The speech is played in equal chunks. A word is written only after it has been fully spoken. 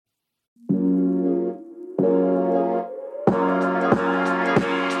You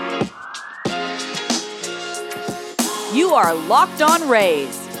are Locked On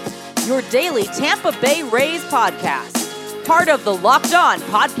Rays, your daily Tampa Bay Rays podcast. Part of the Locked On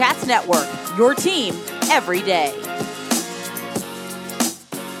Podcast Network, your team every day.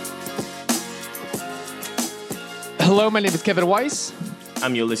 Hello, my name is Kevin Weiss.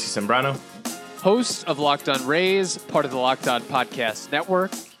 I'm Ulysses Sembrano. Host of Locked On Rays, part of the Locked On Podcast Network.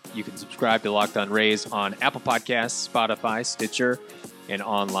 You can subscribe to Locked On Rays on Apple Podcasts, Spotify, Stitcher, and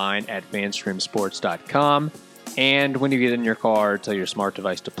online at fanstreamsports.com. And when you get in your car, tell your smart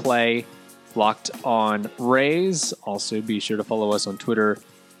device to play Locked On Rays. Also, be sure to follow us on Twitter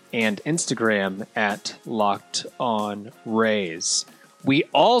and Instagram at Locked On Rays. We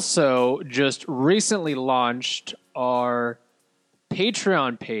also just recently launched our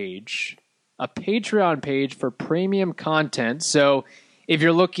Patreon page, a Patreon page for premium content. So if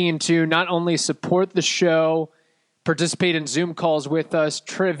you're looking to not only support the show, participate in Zoom calls with us,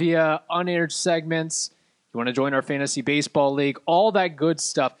 trivia, unaired segments, you want to join our fantasy baseball league, all that good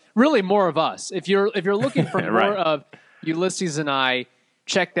stuff. Really more of us. If you're looking for Right. more of Ulysses and I,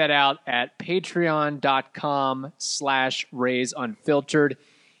 check that out at patreon.com/Rays Unfiltered.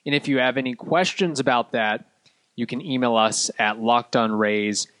 And if you have any questions about that, you can email us at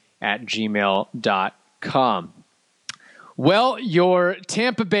lockedonrays@gmail.com. Well, your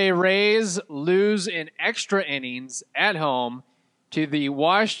Tampa Bay Rays lose in extra innings at home to the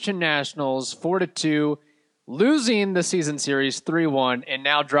Washington Nationals 4-2, losing the season series 3-1, and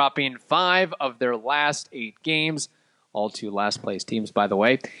now dropping 5 of their last 8 games, all to last-place teams, by the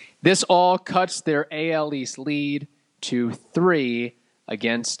way. This all cuts their AL East lead to 3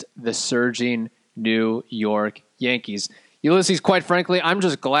 against the surging New York Yankees. Ulysses, quite frankly, I'm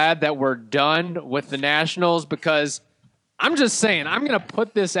just glad that we're done with the Nationals because I'm just saying, I'm going to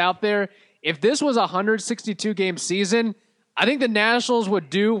put this out there. If this was a 162-game season, I think the Nationals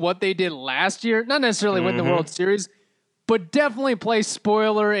would do what they did last year. Not necessarily win the World Series, but definitely play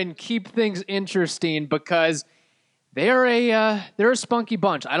spoiler and keep things interesting because they're a spunky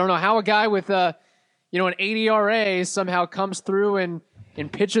bunch. I don't know how a guy with an 80 ERA somehow comes through and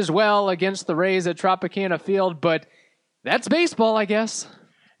pitches well against the Rays at Tropicana Field, but that's baseball, I guess.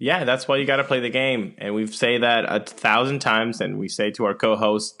 Yeah, that's why you got to play the game. And we say that 1,000 times, and we say to our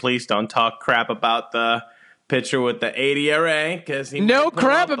co-hosts, please don't talk crap about the pitcher with the 80 ERA. Because no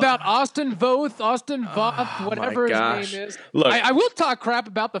crap about Austin Voth, whatever his name is. Look, I will talk crap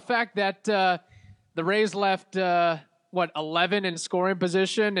about the fact that the Rays left, 11 in scoring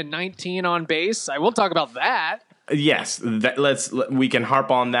position and 19 on base. I will talk about that. Yes, we can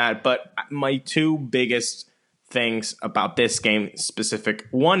harp on that. But my two biggest things about this game specific,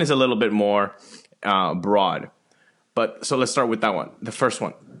 one is a little bit more broad. But so let's start with that one. The first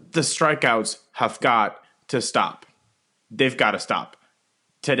one, the strikeouts have got to stop. They've got to stop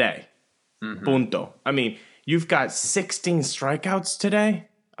today. Punto. I mean, you've got 16 strikeouts today,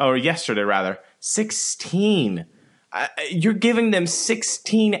 or yesterday rather. 16. You're giving them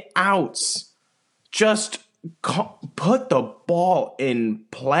 16 outs. Just put the ball in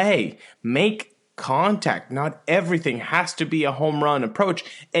play. Make contact. Not everything has to be a home run approach.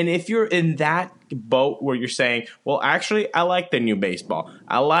 And if you're in that boat where you're saying, well, actually, I like the new baseball.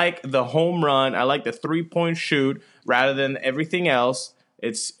 I like the home run. I like the 3-point shoot rather than everything else.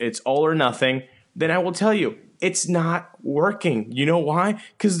 It's all or nothing. Then I will tell you, it's not working. You know why?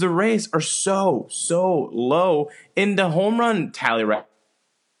 Because the Rays are so low in the home run tally right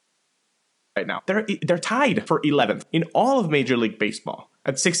now. They're tied for 11th in all of Major League Baseball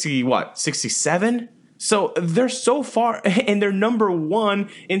at 67? So they're so far, and they're number 1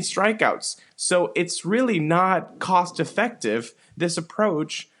 in strikeouts. So it's really not cost effective, this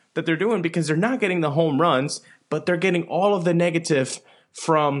approach that they're doing, because they're not getting the home runs, but they're getting all of the negative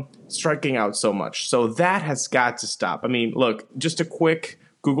from striking out so much. So that has got to stop. I mean, look, just a quick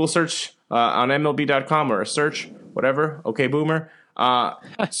Google search on MLB.com or a search, whatever. Okay, Boomer.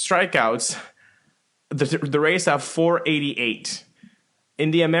 Strikeouts. The Rays have 488.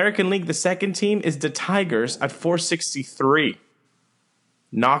 In the American League, the second team is the Tigers at 463.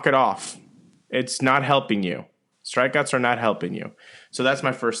 Knock it off. It's not helping you. Strikeouts are not helping you. So that's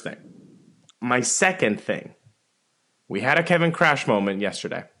my first thing. My second thing. We had a Kevin Crash moment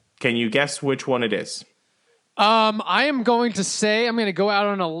yesterday. Can you guess which one it is? I am going to go out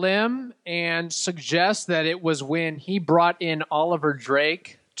on a limb and suggest that it was when he brought in Oliver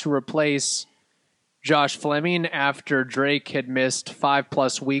Drake to replace Josh Fleming after Drake had missed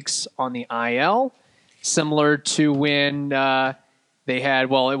 5+ weeks on the IL, similar to when they had,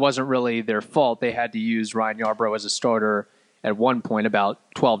 well, it wasn't really their fault. They had to use Ryan Yarbrough as a starter at one point about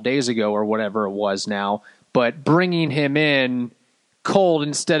 12 days ago or whatever it was now. But bringing him in cold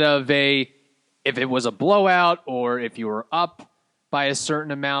instead of if it was a blowout or if you were up by a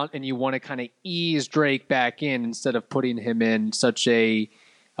certain amount and you want to kind of ease Drake back in instead of putting him in such a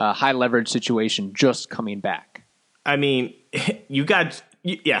high leverage situation just coming back. I mean, you got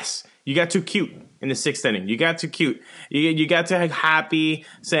too cute in the 6th inning. You got too cute. You got too happy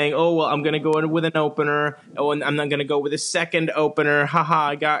saying, oh, well, I'm going to go in with an opener. Oh, and I'm not going to go with a second opener. Haha,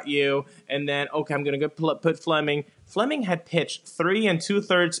 I got you. And then, okay, I'm going to go put Fleming. Fleming had pitched 3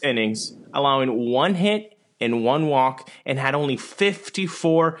 2/3 innings, allowing 1 hit and 1 walk, and had only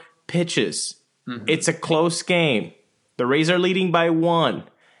 54 pitches. Mm-hmm. It's a close game. The Rays are leading by 1.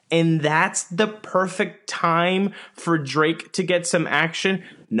 And that's the perfect time for Drake to get some action.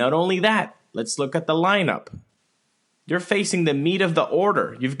 Not only that, let's look at the lineup. You're facing the meat of the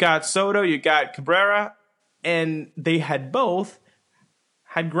order. You've got Soto, you got Cabrera, and they had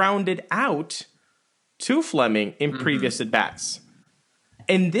grounded out to Fleming in previous at-bats.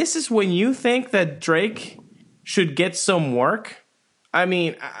 And this is when you think that Drake should get some work. I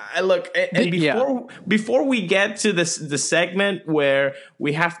mean, before we get to the segment where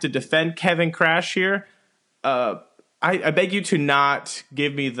we have to defend Kevin Crash here, I beg you to not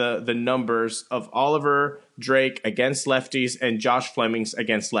give me the numbers of Oliver Drake against lefties and Josh Fleming's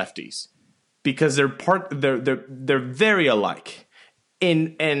against lefties, because they're very alike.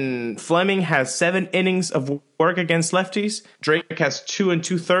 And Fleming has 7 innings of work against lefties. Drake has 2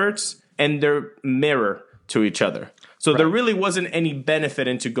 2/3, and they're mirror to each other. So There really wasn't any benefit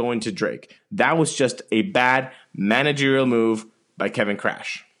into going to Drake. That was just a bad managerial move by Kevin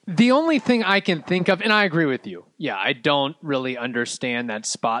Crash. The only thing I can think of, and I agree with you, I don't really understand that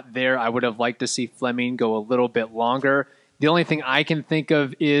spot there. I would have liked to see Fleming go a little bit longer. The only thing I can think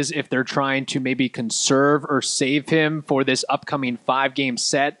of is if they're trying to maybe conserve or save him for this upcoming 5-game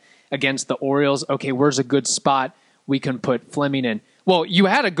set against the Orioles. Okay, where's a good spot we can put Fleming in? Well, you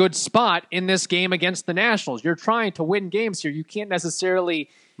had a good spot in this game against the Nationals. You're trying to win games here. You can't necessarily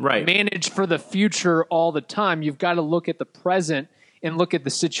manage for the future all the time. You've got to look at the present and look at the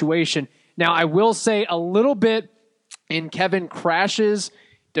situation. Now, I will say a little bit in Kevin Crash's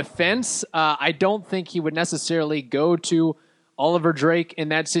defense. I don't think he would necessarily go to Oliver Drake in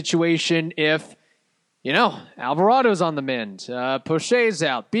that situation if, Alvarado's on the mend, Poche's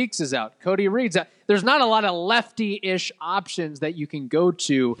out, Beeks is out, Cody Reed's out. There's not a lot of lefty-ish options that you can go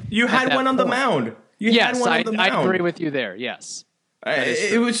to. You had one on the mound. I agree with you there. Yes.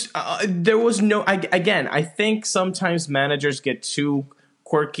 There was no, I think sometimes managers get too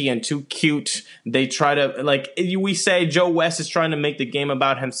quirky and too cute. They try to, we say Joe West is trying to make the game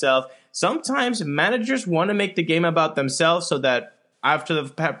about himself. Sometimes managers want to make the game about themselves so that after the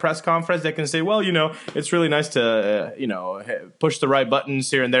press conference, they can say, well, it's really nice to, push the right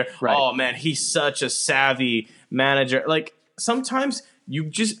buttons here and there. Right. Oh, man, he's such a savvy manager. Sometimes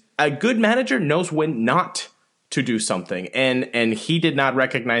a good manager knows when not to do something. And he did not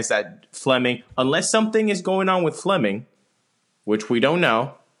recognize that Fleming, unless something is going on with Fleming, which we don't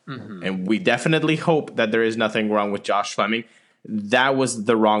know, and we definitely hope that there is nothing wrong with Josh Fleming, that was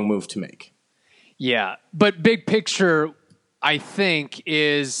the wrong move to make. Yeah, but big picture, I think,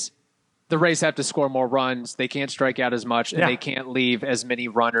 is the Rays have to score more runs. They can't strike out as much, and they can't leave as many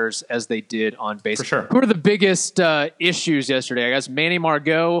runners as they did on base. For sure. Who are the biggest issues yesterday? I guess Manny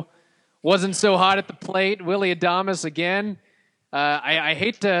Margot wasn't so hot at the plate. Willy Adames again. I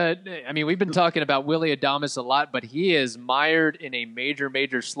hate to – we've been talking about Willy Adames a lot, but he is mired in a major,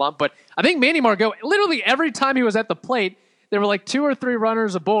 major slump. But I think Manny Margot, literally every time he was at the plate, there were 2 or 3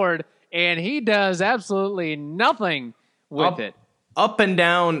 runners aboard, and he does absolutely nothing with it. Up and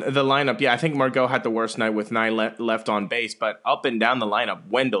down the lineup, I think Margot had the worst night with 9 left on base, but up and down the lineup,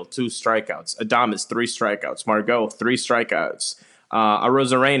 Wendell, 2 strikeouts. Adames, 3 strikeouts. Margot, 3 strikeouts.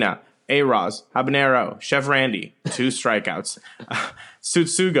 Arozarena, A-Roz, Habanero, Chef Randy, 2 strikeouts.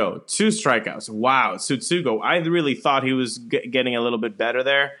 Tsutsugo, 2 strikeouts. Wow, Tsutsugo, I really thought he was getting a little bit better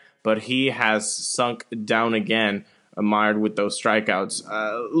there, but he has sunk down again, mired with those strikeouts.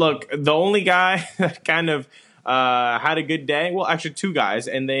 Look, the only guy that kind of had a good day, well, actually 2 guys,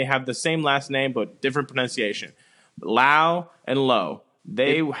 and they have the same last name but different pronunciation. Lau and Lowe.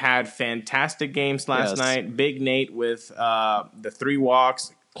 They had fantastic games last night. Big Nate with the 3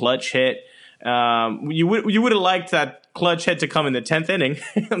 walks, clutch hit. You would have liked that clutch hit to come in the 10th inning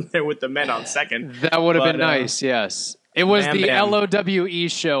there with the men on second. That would have been nice, yes. It was the LOWE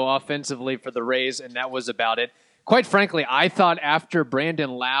show offensively for the Rays, and that was about it. Quite frankly, I thought after Brandon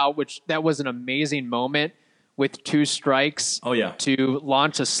Lau, that was an amazing moment with 2 strikes to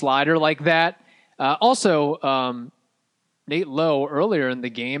launch a slider like that. Also, Nate Lowe earlier in the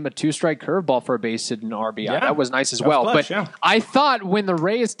game, a 2-strike curveball for a base hit and RBI. Yeah. That was nice as well. Clutch, but I thought when the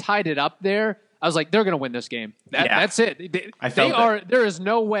Rays tied it up there, I was like, they're going to win this game. That's it. There is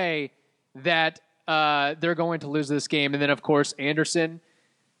no way that they're going to lose this game. And then, of course, Anderson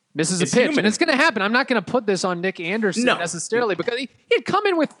misses a pitch. And it's going to happen. I'm not going to put this on Nick Anderson necessarily because he had come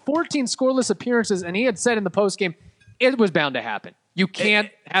in with 14 scoreless appearances, and he had said in the postgame, it was bound to happen. You can't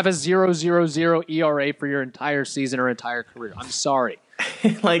have a 0.00 ERA for your entire season or entire career. I'm sorry.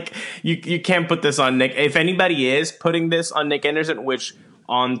 Like, you can't put this on Nick. If anybody is putting this on Nick Anderson, which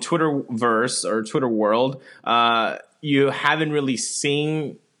on Twitterverse or Twitter world, you haven't really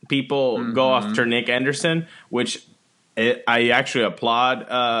seen people go after Nick Anderson, which I actually applaud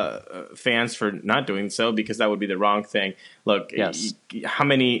fans for not doing so because that would be the wrong thing. Look, how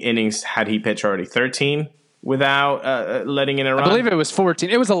many innings had he pitched already? 13 without letting in a run? I believe it was 14.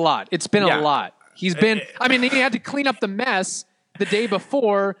 It was a lot. It's been a lot. He's been – I mean, he had to clean up the mess the day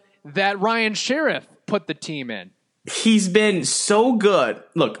before that Ryan Sheriff put the team in. He's been so good.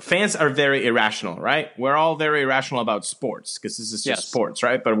 Look, fans are very irrational, right? We're all very irrational about sports because this is just sports,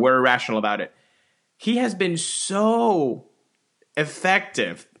 right? But we're irrational about it. He has been so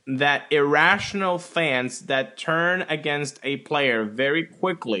effective that irrational fans that turn against a player very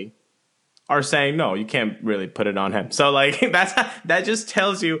quickly are saying, no, you can't really put it on him. So, like, that just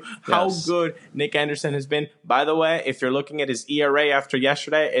tells you how good Nick Anderson has been. By the way, if you're looking at his ERA after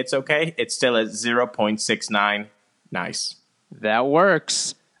yesterday, it's okay. It's still at 0.69. Nice. That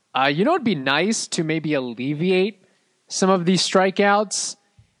works. You know, it'd be nice to maybe alleviate some of these strikeouts.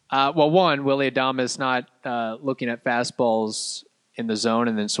 One, Willy Adames not looking at fastballs in the zone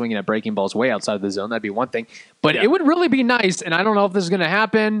and then swinging at breaking balls way outside of the zone. That'd be one thing. But it would really be nice, and I don't know if this is going to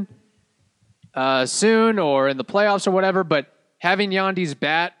happen soon or in the playoffs or whatever, but having Yandy's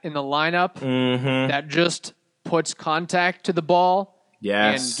bat in the lineup that just puts contact to the ball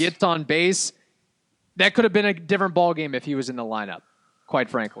and gets on base, that could have been a different ball game if he was in the lineup, quite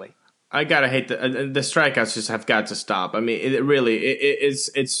frankly. I gotta hate the strikeouts. Just have got to stop. I mean, it's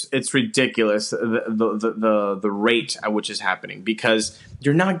ridiculous the rate at which is happening because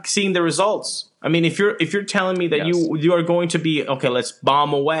you're not seeing the results. I mean, if you're telling me that you are going to be okay, let's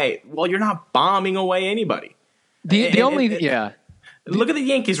bomb away. Well, you're not bombing away anybody. Look at the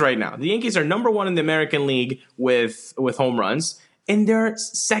Yankees right now. The Yankees are number 1 in the American League with home runs, and they're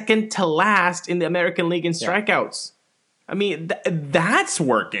second to last in the American League in strikeouts. I mean, that's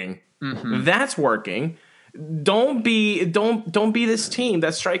working. That's working. Don't be this team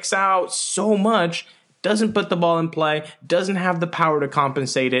that strikes out so much, doesn't put the ball in play, doesn't have the power to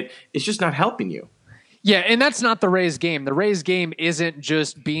compensate it. It's just not helping you. Yeah, and that's not the Rays game. The Rays game isn't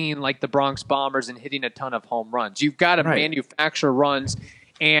just being like the Bronx Bombers and hitting a ton of home runs. You've got to manufacture runs,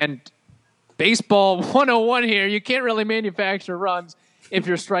 and baseball 101 here, you can't really manufacture runs if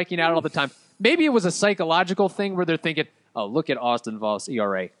you're striking out all the time. Maybe it was a psychological thing where they're thinking, oh, look at Austin Voss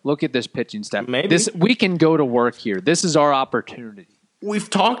ERA. Look at this pitching staff. We can go to work here. This is our opportunity.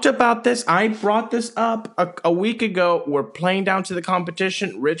 We've talked about this. I brought this up a week ago. We're playing down to the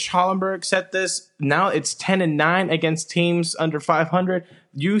competition. Rich Hollenberg said this. Now it's 10-9 against teams under 500.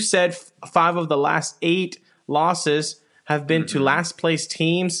 You said 5 of the last 8 losses have been to last place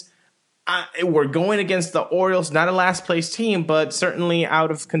teams. We're going against the Orioles, not a last place team, but certainly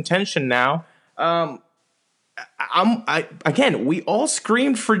out of contention now. Again, we all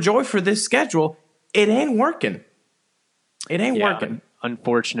screamed for joy for this schedule. It ain't working. It ain't working.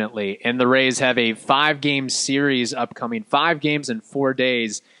 Unfortunately. And the Rays have a 5-game series upcoming, 5 games in 4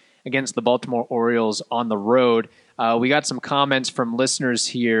 days against the Baltimore Orioles on the road. We got some comments from listeners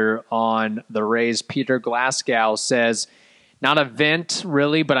here on the Rays. Peter Glasgow says, not a vent,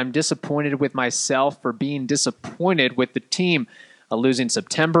 really, but I'm disappointed with myself for being disappointed with the team. A losing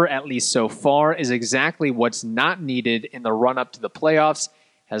September, at least so far, is exactly what's not needed in the run-up to the playoffs.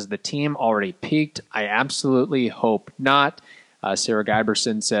 Has the team already peaked? I absolutely hope not. Sarah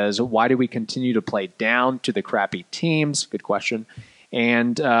Giberson says, why do we continue to play down to the crappy teams? Good question.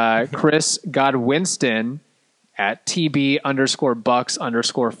 And Chris Godwinston at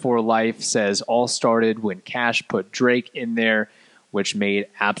TB_Bucks_4Life says, all started when Cash put Drake in there, which made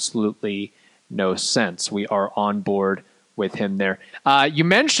absolutely no sense. We are on board with him there. You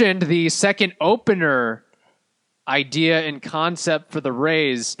mentioned the second opener idea and concept for the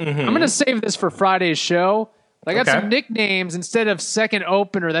Rays. I'm going to save this for Friday's show. I got some nicknames instead of second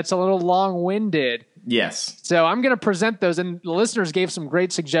opener. That's a little long-winded. Yes. So I'm going to present those, and the listeners gave some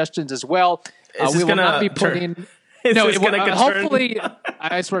great suggestions as well. We will not be putting. Hopefully,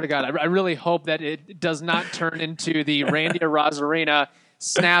 I swear to God, I really hope that it does not turn into the Randy Arozarena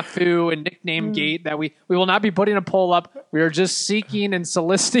snafu and nickname gate that we will not be putting a poll up. We are just seeking and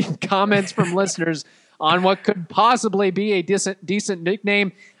soliciting comments from listeners on what could possibly be a decent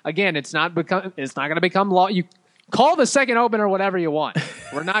nickname. Again, it's not going to become law. You call the second opener whatever you want.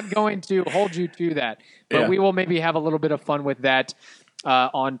 We're not going to hold you to that, but we will maybe have a little bit of fun with that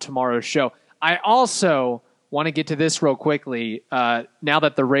on tomorrow's show. I also want to get to this real quickly. Now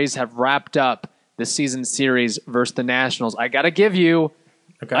that the Rays have wrapped up the season series versus the Nationals, I got to give you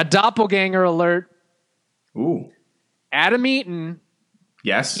a doppelganger alert. Ooh. Adam Eaton.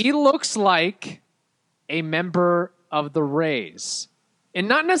 Yes. He looks like a member of the Rays, and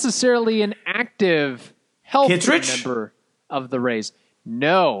not necessarily an active, healthy member of the Rays.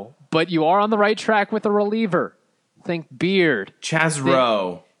 No, but you are on the right track with a reliever. Think Beard. Chaz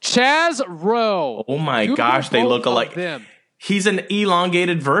Rowe. Chaz Rowe. Oh my gosh, they look alike. He's an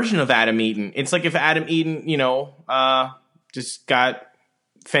elongated version of Adam Eaton. It's like if Adam Eaton, just got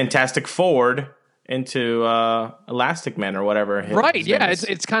Fantastic Ford into Elastic Man or whatever.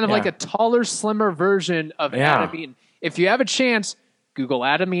 It's kind of like a taller, slimmer version of Adam Eaton. If you have a chance, Google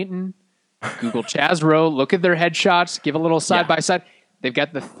Adam Eaton, Google Chaz Rowe, look at their headshots, give a little side-by-side. They've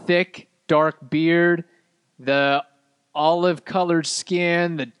got the thick, dark beard, the olive-colored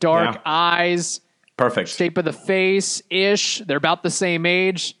skin, the dark eyes. Perfect. Shape of the face-ish. They're about the same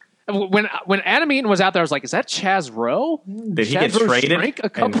age. When Adam Eaton was out there, I was like, is that Chaz Rowe? Did he get traded? Shrank a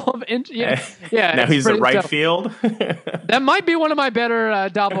couple of inches? Yeah. Now he's the right field. That might be one of my better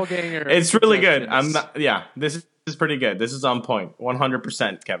doppelganger. It's really good. This is pretty good. This is on point.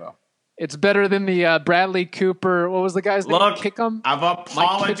 100%, Kevo. It's better than the Bradley Cooper. What was the guy's name? Kickham? I've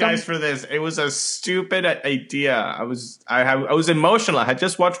apologized for this. It was a stupid idea. I was emotional. I had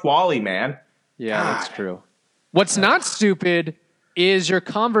just watched Wall-E, man. Yeah, that's true. What's not stupid is your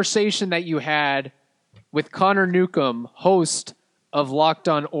conversation that you had with Connor Newcomb, host of Locked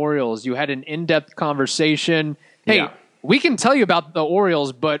On Orioles. You had an in-depth conversation. Hey, we can tell you about the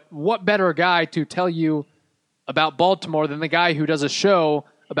Orioles, but what better guy to tell you about Baltimore than the guy who does a show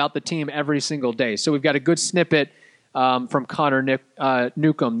about the team every single day? So we've got a good snippet from Connor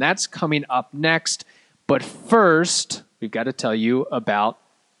Newcomb. That's coming up next. But first, we've got to tell you about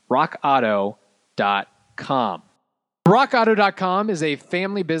RockAuto.com. RockAuto.com is a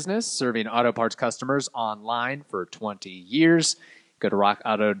family business serving auto parts customers online for 20 years. Go to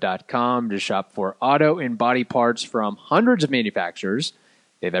RockAuto.com to shop for auto and body parts from hundreds of manufacturers.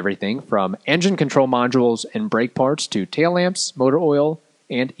 They have everything from engine control modules and brake parts to tail lamps, motor oil,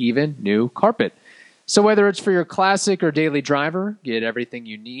 and even new carpet. So whether it's for your classic or daily driver, get everything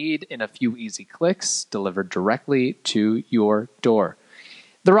you need in a few easy clicks delivered directly to your door.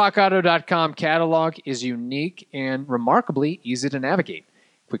 The RockAuto.com catalog is unique and remarkably easy to navigate.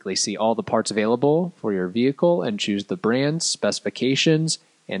 Quickly see all the parts available for your vehicle and choose the brands, specifications,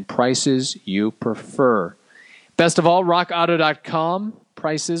 and prices you prefer. Best of all, RockAuto.com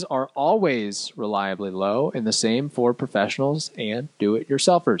prices are always reliably low, and the same for professionals and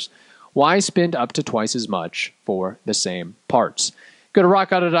do-it-yourselfers. Why spend up to twice as much for the same parts? Go to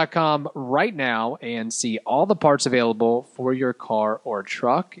RockAuto.com right now and see all the parts available for your car or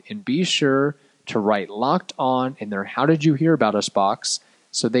truck, and be sure to write Locked On in their How Did You Hear About Us box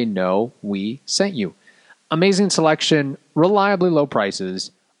so they know we sent you. Amazing selection, reliably low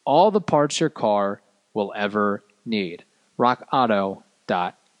prices, all the parts your car will ever need. RockAuto.com.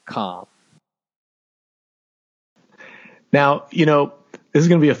 Now, this is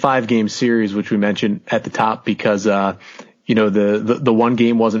going to be a 5-game series, which we mentioned at the top because, the one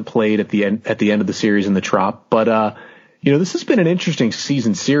game wasn't played at the end of the series in the Trop. But, this has been an interesting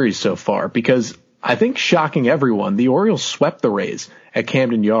season series so far because I think, shocking everyone, the Orioles swept the Rays at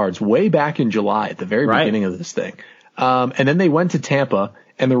Camden Yards way back in July at the very beginning of this thing. And then they went to Tampa,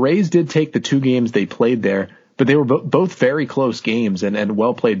 and the Rays did take the 2 games they played there, but they were both very close games and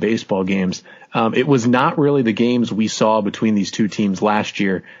well-played baseball games. It was not really the games we saw between these two teams last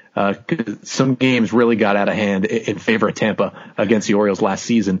year. Some games really got out of hand in favor of Tampa against the Orioles last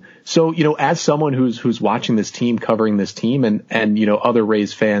season. So, as someone who's watching this team, covering this team, and other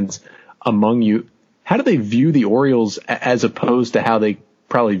Rays fans among you, how do they view the Orioles as opposed to how they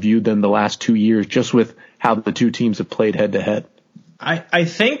probably viewed them the last 2 years, just with how the two teams have played head-to-head? I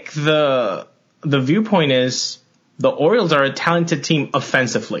think the viewpoint is the Orioles are a talented team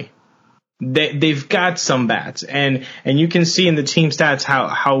offensively. They've got some bats, and you can see in the team stats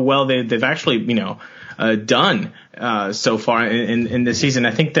how well they've actually done so far in the season.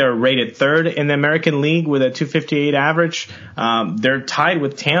 I think they're rated third in the American League with a 258 average. They're tied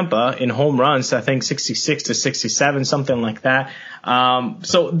with Tampa in home runs, I think 66 to 67, something like that.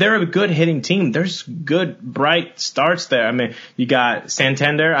 So they're a good hitting team. There's good, bright starts there. I mean, you got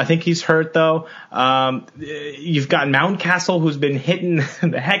Santander. I think he's hurt, though. You've got Mountcastle, who's been hitting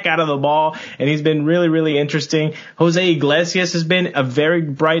the heck out of the ball, and he's been really, really interesting. Jose Iglesias has been a very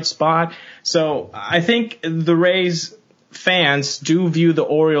bright spot. So I think the Rays fans do view the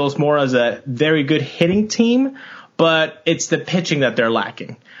Orioles more as a very good hitting team, but it's the pitching that they're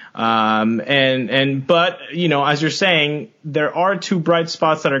lacking. But you know, as you're saying, there are two bright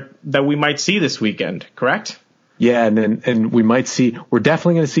spots that we might see this weekend, correct? Yeah, and we're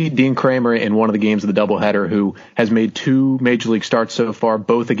definitely going to see Dean Kramer in one of the games of the doubleheader, who has made 2 major league starts so far,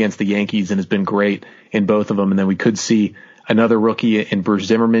 both against the Yankees, and has been great in both of them. And then we could see another rookie in Bruce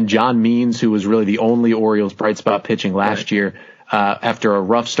Zimmerman, John Means, who was really the only Orioles bright spot pitching last year. After a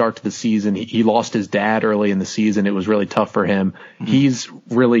rough start to the season, he lost his dad early in the season. It was really tough for him. Mm-hmm. He's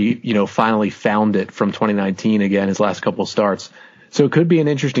really, finally found it from 2019 again, his last couple of starts. So it could be an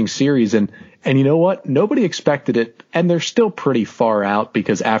interesting series. And you know what? Nobody expected it. And they're still pretty far out,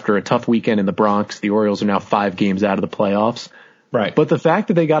 because after a tough weekend in the Bronx, the Orioles are now 5 games out of the playoffs. Right. But the fact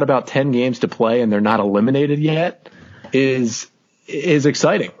that they got about 10 games to play and they're not eliminated yet is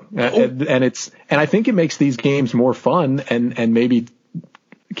exciting. And I think it makes these games more fun and maybe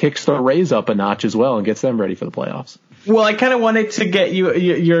kicks the Rays up a notch as well and gets them ready for the playoffs. Well, I kind of wanted to get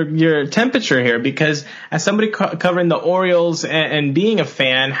your temperature here, because as somebody covering the Orioles and being a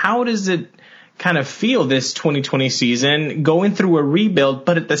fan, how does it kind of feel this 2020 season, going through a rebuild,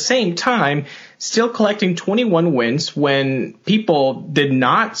 but at the same time still collecting 21 wins when people did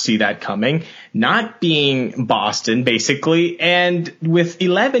not see that coming, not being Boston basically, and with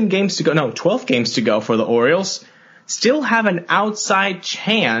 12 games to go for the Orioles, still have an outside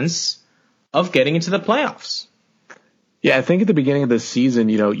chance of getting into the playoffs? Yeah, I think at the beginning of this season,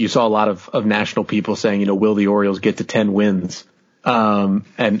 you saw a lot of national people saying, will the Orioles get to 10 wins? And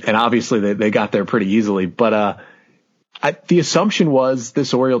obviously they got there pretty easily, but the assumption was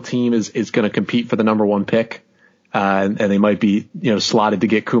this Oriole team is going to compete for the number 1 pick, and they might be slotted to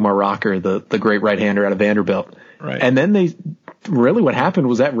get Kumar Rocker, the great right-hander out of Vanderbilt. Right. And then what happened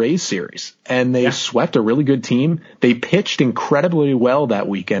was that Rays series, and they swept a really good team. They pitched incredibly well that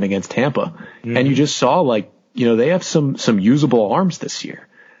weekend against Tampa, and you just saw they have some usable arms this year,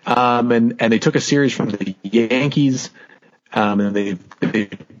 and they took a series from the Yankees. And they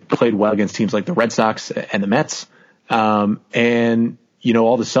played well against teams like the Red Sox and the Mets. All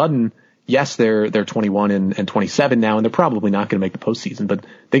of a sudden, yes, they're 21 and 27 now, and they're probably not going to make the postseason, but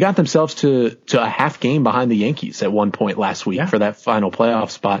they got themselves to a half game behind the Yankees at one point last week for that final playoff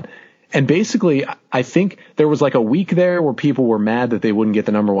spot. And basically, I think there was a week there where people were mad that they wouldn't get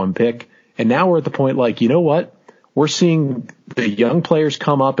the number 1 pick. And now we're at the point what? We're seeing the young players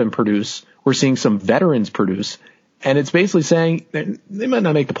come up and produce. We're seeing some veterans produce. And it's basically saying they might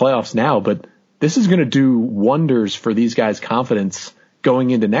not make the playoffs now, but this is going to do wonders for these guys' confidence going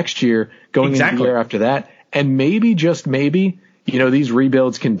into next year, into the year after that. And maybe, just maybe, these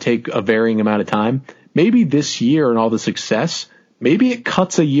rebuilds can take a varying amount of time. Maybe this year and all the success, maybe it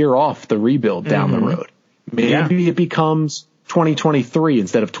cuts a year off the rebuild down the road. Maybe it becomes 2023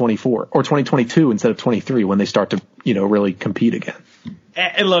 instead of 24, or 2022 instead of 23 when they start to, really compete again.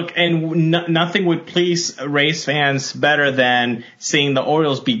 And look, nothing would please Rays fans better than seeing the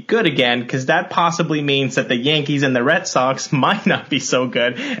Orioles be good again, because that possibly means that the Yankees and the Red Sox might not be so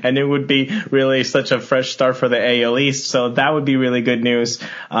good, and it would be really such a fresh start for the AL East. So that would be really good news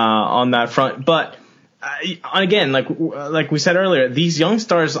on that front. But again, like we said earlier, these young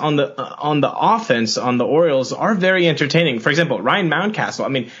stars on the offense on the Orioles are very entertaining. For example, Ryan Mountcastle. I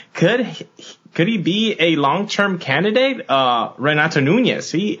mean, could he be a long-term candidate? Renato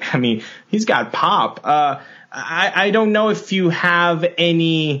Nunez, he's got pop. I don't know if you have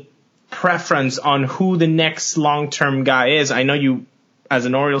any preference on who the next long-term guy is. I know you, as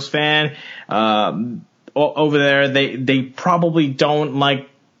an Orioles fan, over there, they probably don't like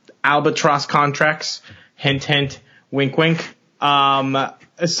albatross contracts. Hint, hint, wink, wink.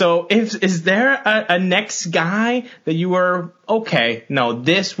 So is there a next guy that you were, okay, no,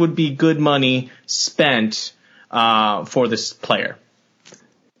 this would be good money spent for this player?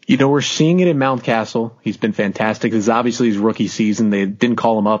 We're seeing it in Mountcastle. He's been fantastic. This is obviously his rookie season. They didn't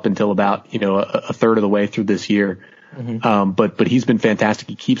call him up until about, a third of the way through this year. Mm-hmm. But he's been fantastic.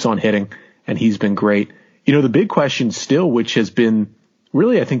 He keeps on hitting, and he's been great. The big question still, which has been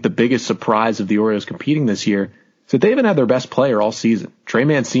really, I think, the biggest surprise of the Orioles competing this year, is that they haven't had their best player all season. Trey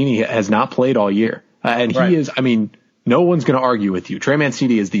Mancini has not played all year. And he is, I mean, no one's going to argue with you. Trey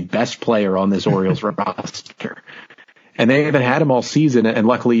Mancini is the best player on this Orioles roster. And they haven't had him all season. And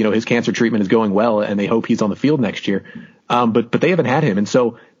luckily, his cancer treatment is going well and they hope he's on the field next year. But they haven't had him. And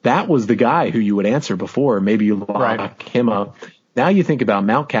so that was the guy who you would answer before. Maybe you lock him up. Now you think about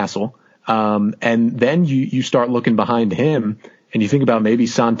Mountcastle. And then you start looking behind him and you think about maybe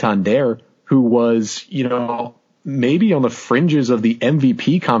Santander, who was, maybe on the fringes of the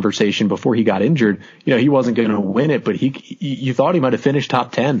MVP conversation before he got injured. He wasn't going to win it, but you thought he might have finished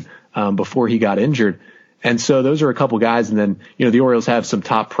top 10 before he got injured. And so those are a couple guys. And then, the Orioles have some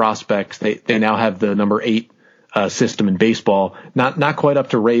top prospects. They now have the number 8 system in baseball. Not quite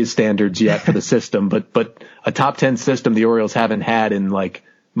up to Rays standards yet for the system, but a top 10 system the Orioles haven't had in like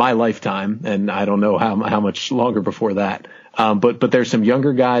my lifetime. And I don't know how much longer before that. But there's some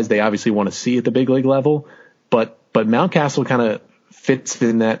younger guys they obviously want to see at the big league level. But Mountcastle kind of fits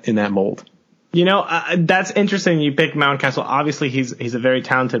in that mold. That's interesting. You pick Mountcastle. Obviously, he's a very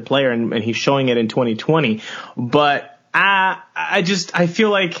talented player, and he's showing it in 2020. But I feel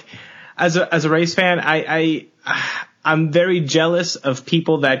like as a Rays fan, I'm very jealous of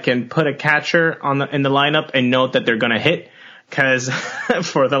people that can put a catcher in the lineup and know that they're going to hit. Because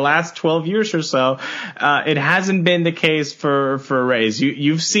for the last 12 years or so, it hasn't been the case for Rays.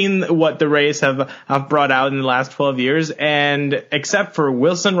 You've seen what the Rays have brought out in the last 12 years, and except for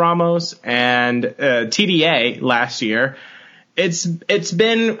Wilson Ramos and TDA last year, it's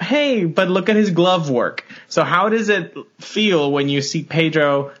been, hey, but look at his glove work. So how does it feel when you see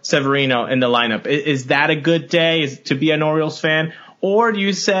Pedro Severino in the lineup? Is that a good day to be an Orioles fan, or do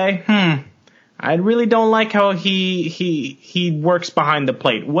you say, I really don't like how he works behind the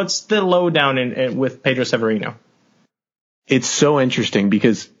plate? What's the lowdown with Pedro Severino? It's so interesting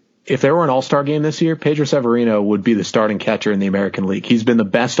because if there were an all-star game this year, Pedro Severino would be the starting catcher in the American League. He's been the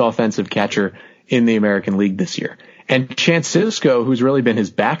best offensive catcher in the American League this year. And Chance Sisco, who's really been his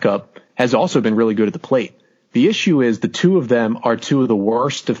backup, has also been really good at the plate. The issue is the two of them are two of the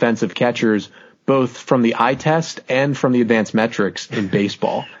worst defensive catchers, both from the eye test and from the advanced metrics in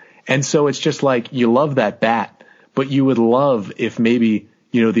baseball. And so it's just like, you love that bat, but you would love if maybe,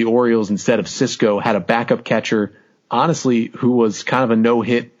 the Orioles instead of Sisco had a backup catcher, honestly, who was kind of a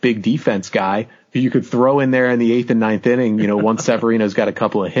no-hit big defense guy who you could throw in there in the 8th and 9th inning, once Severino's got a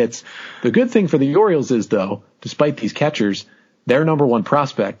couple of hits. The good thing for the Orioles is, though, despite these catchers, their number 1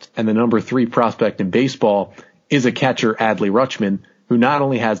 prospect and the number 3 prospect in baseball is a catcher, Adley Rutschman, who not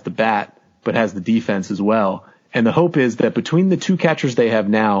only has the bat, but has the defense as well. And the hope is that between the 2 catchers they have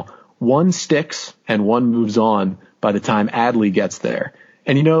now, one sticks and one moves on by the time Adley gets there.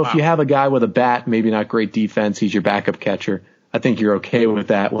 And, if you have a guy with a bat, maybe not great defense, he's your backup catcher, I think you're okay with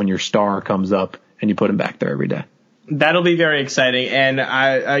that when your star comes up and you put him back there every day. That'll be very exciting.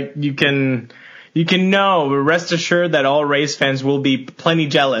 And you can rest assured that all Rays fans will be plenty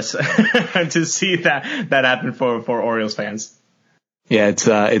jealous to see that happen for Orioles fans. Yeah,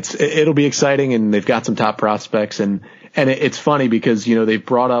 it'll be exciting, and they've got some top prospects, and it's funny because they've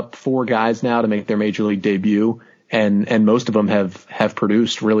brought up 4 guys now to make their major league debut, and most of them have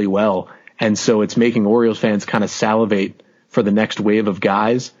produced really well, and so it's making Orioles fans kind of salivate for the next wave of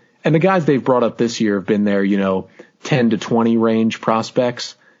guys. And the guys they've brought up this year have been their 10 to 20 range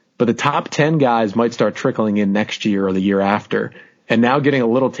prospects, but the top 10 guys might start trickling in next year or the year after. And now getting a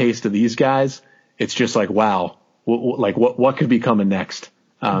little taste of these guys, it's just like, wow. What could be coming next?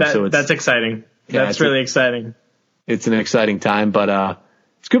 So that's exciting. Yeah, that's really exciting. It's an exciting time, but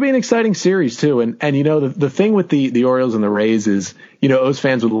it's going to be an exciting series too. And the thing with the Orioles and the Rays is, O's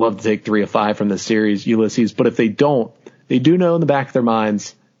fans would love to take 3 of 5 from this series, Ulysses, but if they don't, they do know in the back of their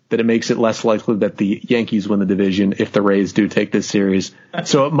minds that it makes it less likely that the Yankees win the division if the Rays do take this series.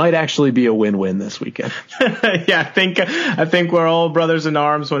 So it might actually be a win-win this weekend. Yeah, I think we're all brothers in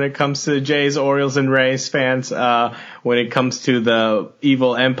arms when it comes to Jays, Orioles, and Rays fans, when it comes to the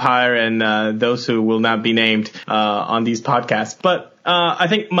evil empire and those who will not be named on these podcasts. But I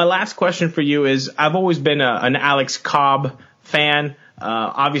think my last question for you is, I've always been an Alex Cobb fan.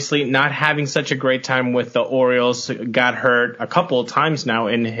 Obviously not having such a great time with the Orioles, got hurt a couple of times now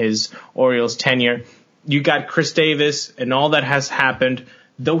in his Orioles tenure. You got Chris Davis and all that has happened,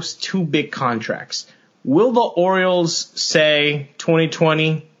 those 2 big contracts. Will the Orioles say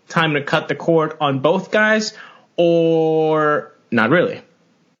 2020, time to cut the cord on both guys, or not really?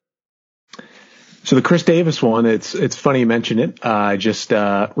 So the Chris Davis one, it's funny you mention it. I just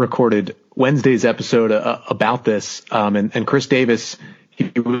recorded Wednesday's episode about this, and Chris Davis,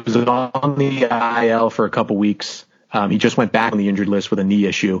 he was on the IL for a couple weeks. He just went back on the injured list with a knee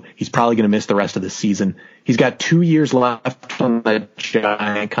issue. He's probably going to miss the rest of the season. He's got 2 years left on that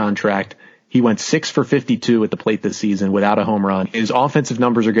giant contract. He went 6 for 52 at the plate this season without a home run. His offensive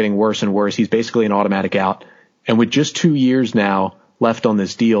numbers are getting worse and worse. He's basically an automatic out. And with just 2 years now left on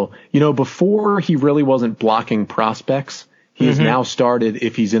this deal, before he really wasn't blocking prospects, he has now started,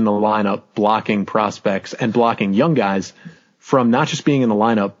 if he's in the lineup, blocking prospects and blocking young guys from not just being in the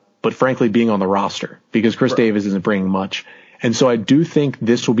lineup, but frankly being on the roster, because Chris Davis isn't bringing much. And so I do think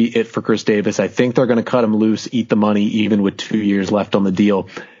this will be it for Chris Davis. I think they're going to cut him loose, eat the money, even with 2 years left on the deal.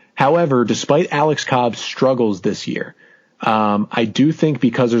 However, despite Alex Cobb's struggles this year, I do think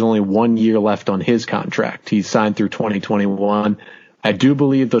because there's only 1 year left on his contract, he's signed through 2021. I do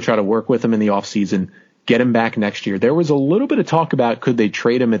believe they'll try to work with him in the offseason, get him back next year. There was a little bit of talk about could they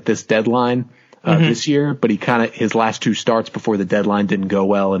trade him at this deadline this year, but his last 2 starts before the deadline didn't go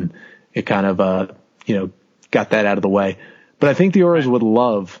well, and it kind of got that out of the way. But I think the Orioles would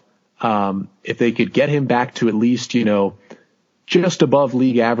love if they could get him back to at least just above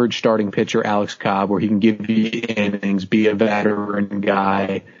league average starting pitcher Alex Cobb, where he can give you innings, be a veteran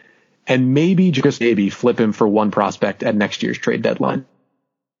guy, and maybe just maybe flip him for one prospect at next year's trade deadline.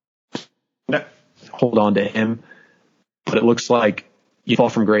 Hold on to him, but it looks like you fall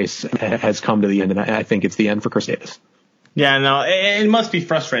from grace has come to the end, and I think it's the end for Chris Davis. Yeah, no, it must be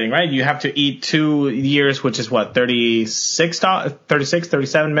frustrating, right? You have to eat 2 years, which is what,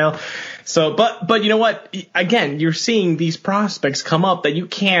 37 mil. So, but you know what? Again, you're seeing these prospects come up that you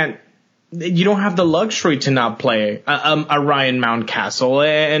don't have the luxury to not play a Ryan Mountcastle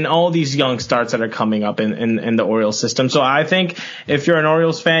and all these young starts that are coming up in the Orioles system. So I think if you're an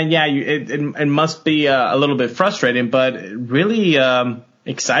Orioles fan, yeah, it must be a little bit frustrating, but really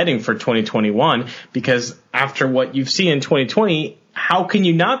exciting for 2021, because after what you've seen in 2020, how can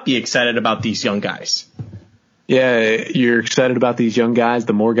you not be excited about these young guys? Yeah, you're excited about these young guys,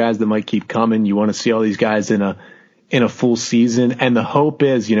 the more guys that might keep coming. You want to see all these guys in a full season. And the hope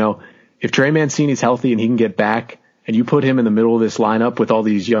is, if Trey Mancini's healthy and he can get back and you put him in the middle of this lineup with all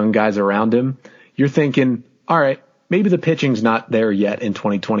these young guys around him, you're thinking, all right, maybe the pitching's not there yet in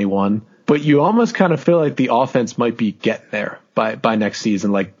 2021, but you almost kind of feel like the offense might be getting there by next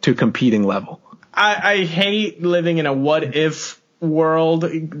season, like to competing level. I hate living in a what if world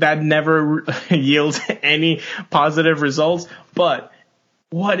that never yields any positive results, but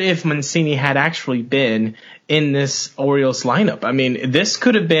what if Mancini had actually been in this Orioles lineup? I mean, this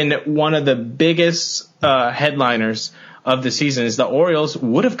could have been one of the biggest headliners of the season, is the Orioles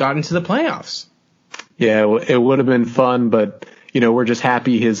would have gotten to the playoffs. Yeah, it would have been fun, but we're just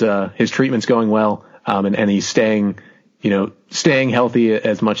happy his treatment's going well, and he's staying healthy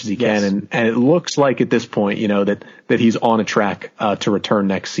as much as he can. And it looks like at this point, that he's on a track to return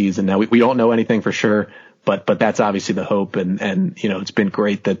next season. Now we don't know anything for sure, but that's obviously the hope. And it's been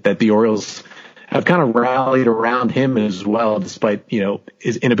great that the Orioles have kind of rallied around him as well, despite,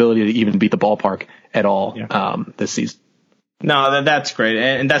 his inability to even beat the ballpark at all this season. No, that's great.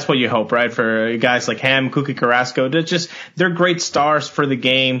 And that's what you hope, right? For guys like him, Cookie Carrasco, they're great stars for the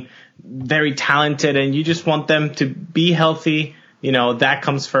game, very talented, and you just want them to be healthy. That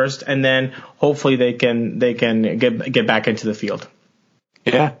comes first, and then hopefully they can get back into the field.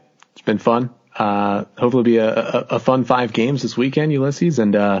 Yeah, it's been fun. Hopefully it'll be a fun 5 games this weekend, Ulysses.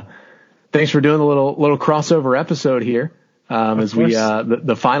 And thanks for doing the little crossover episode here as we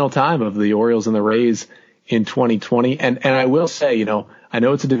the final time of the Orioles and the Rays in 2020. And I will say, I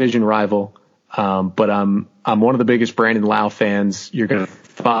know it's a division rival, but I'm one of the biggest Brandon Lau fans you're going to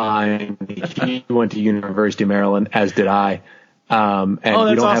find. He went to University of Maryland, as did I. And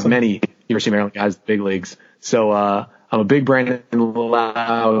you don't have many University of Maryland guys in the big leagues. So I'm a big Brandon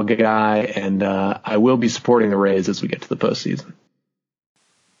Lau guy, and I will be supporting the Rays as we get to the postseason.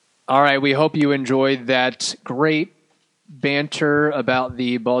 All right, we hope you enjoyed that great banter about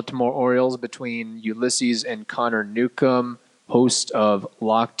the Baltimore Orioles between Ulysses and Connor Newcomb, host of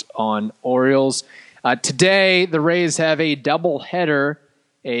Locked On Orioles. Today, the Rays have a doubleheader,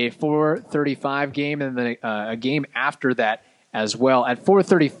 a 4:35 game, and then a game after that as well. At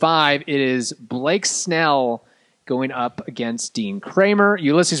 4:35, it is Blake Snell going up against Dean Kramer.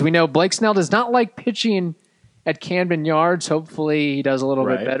 Ulysses, we know Blake Snell does not like pitching at Camden Yards. Hopefully he does a little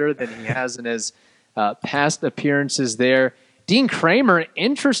bit better than he has in his past appearances there. Dean Kramer,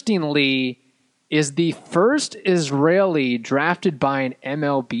 interestingly, is the first Israeli drafted by an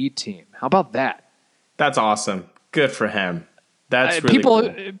MLB team. How about that? That's awesome. Good for him. That's really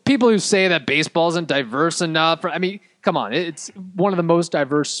cool. People who say that baseball isn't diverse enough. I mean, come on. It's one of the most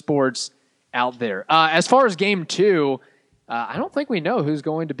diverse sports out there. As far as game 2, I don't think we know who's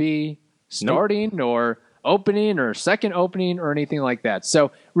going to be starting or opening or second opening or anything like that.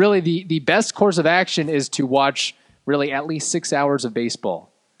 So really the best course of action is to watch really at least 6 hours of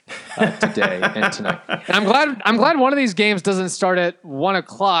baseball today and tonight. And I'm glad one of these games doesn't start at 1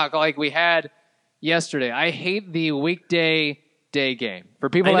 o'clock like we had yesterday. I hate the weekday day game for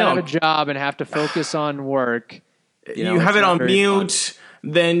people that have a job and have to focus on work. You have it on mute.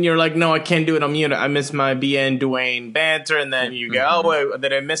 Then you're like, no, I can't do it on mute. I miss my BN Dwayne banter, and then you go, oh wait,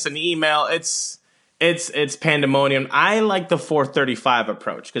 did I miss an email? It's pandemonium. I like the 4:35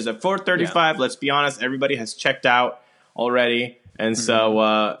 approach because at 4:35, let's be honest, everybody has checked out already, and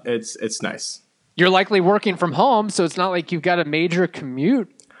so it's nice. You're likely working from home, so it's not like you've got a major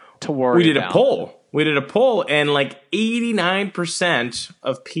commute to worry about. We did a poll, and like 89%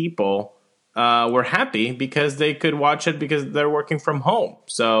 of people were happy because they could watch it because they're working from home.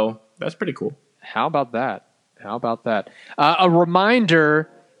 So that's pretty cool. How about that? A reminder,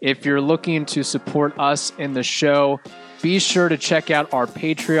 if you're looking to support us in the show, be sure to check out our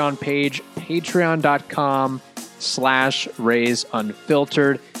Patreon page,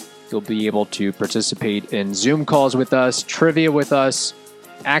 patreon.com/RaysUnfiltered. You'll be able to participate in Zoom calls with us, trivia with us,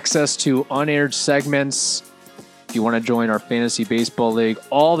 access to unaired segments. If you want to join our fantasy baseball league,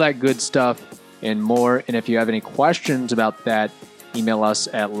 all that good stuff and more. And if you have any questions about that, email us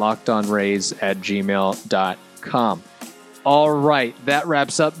at lockedonrays@gmail.com. All right, that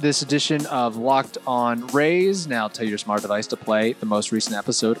wraps up this edition of Locked On Rays. Now tell your smart device to play the most recent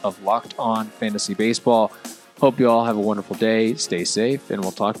episode of Locked On Fantasy Baseball. Hope you all have a wonderful day. Stay safe, and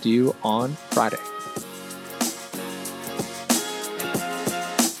we'll talk to you on Friday.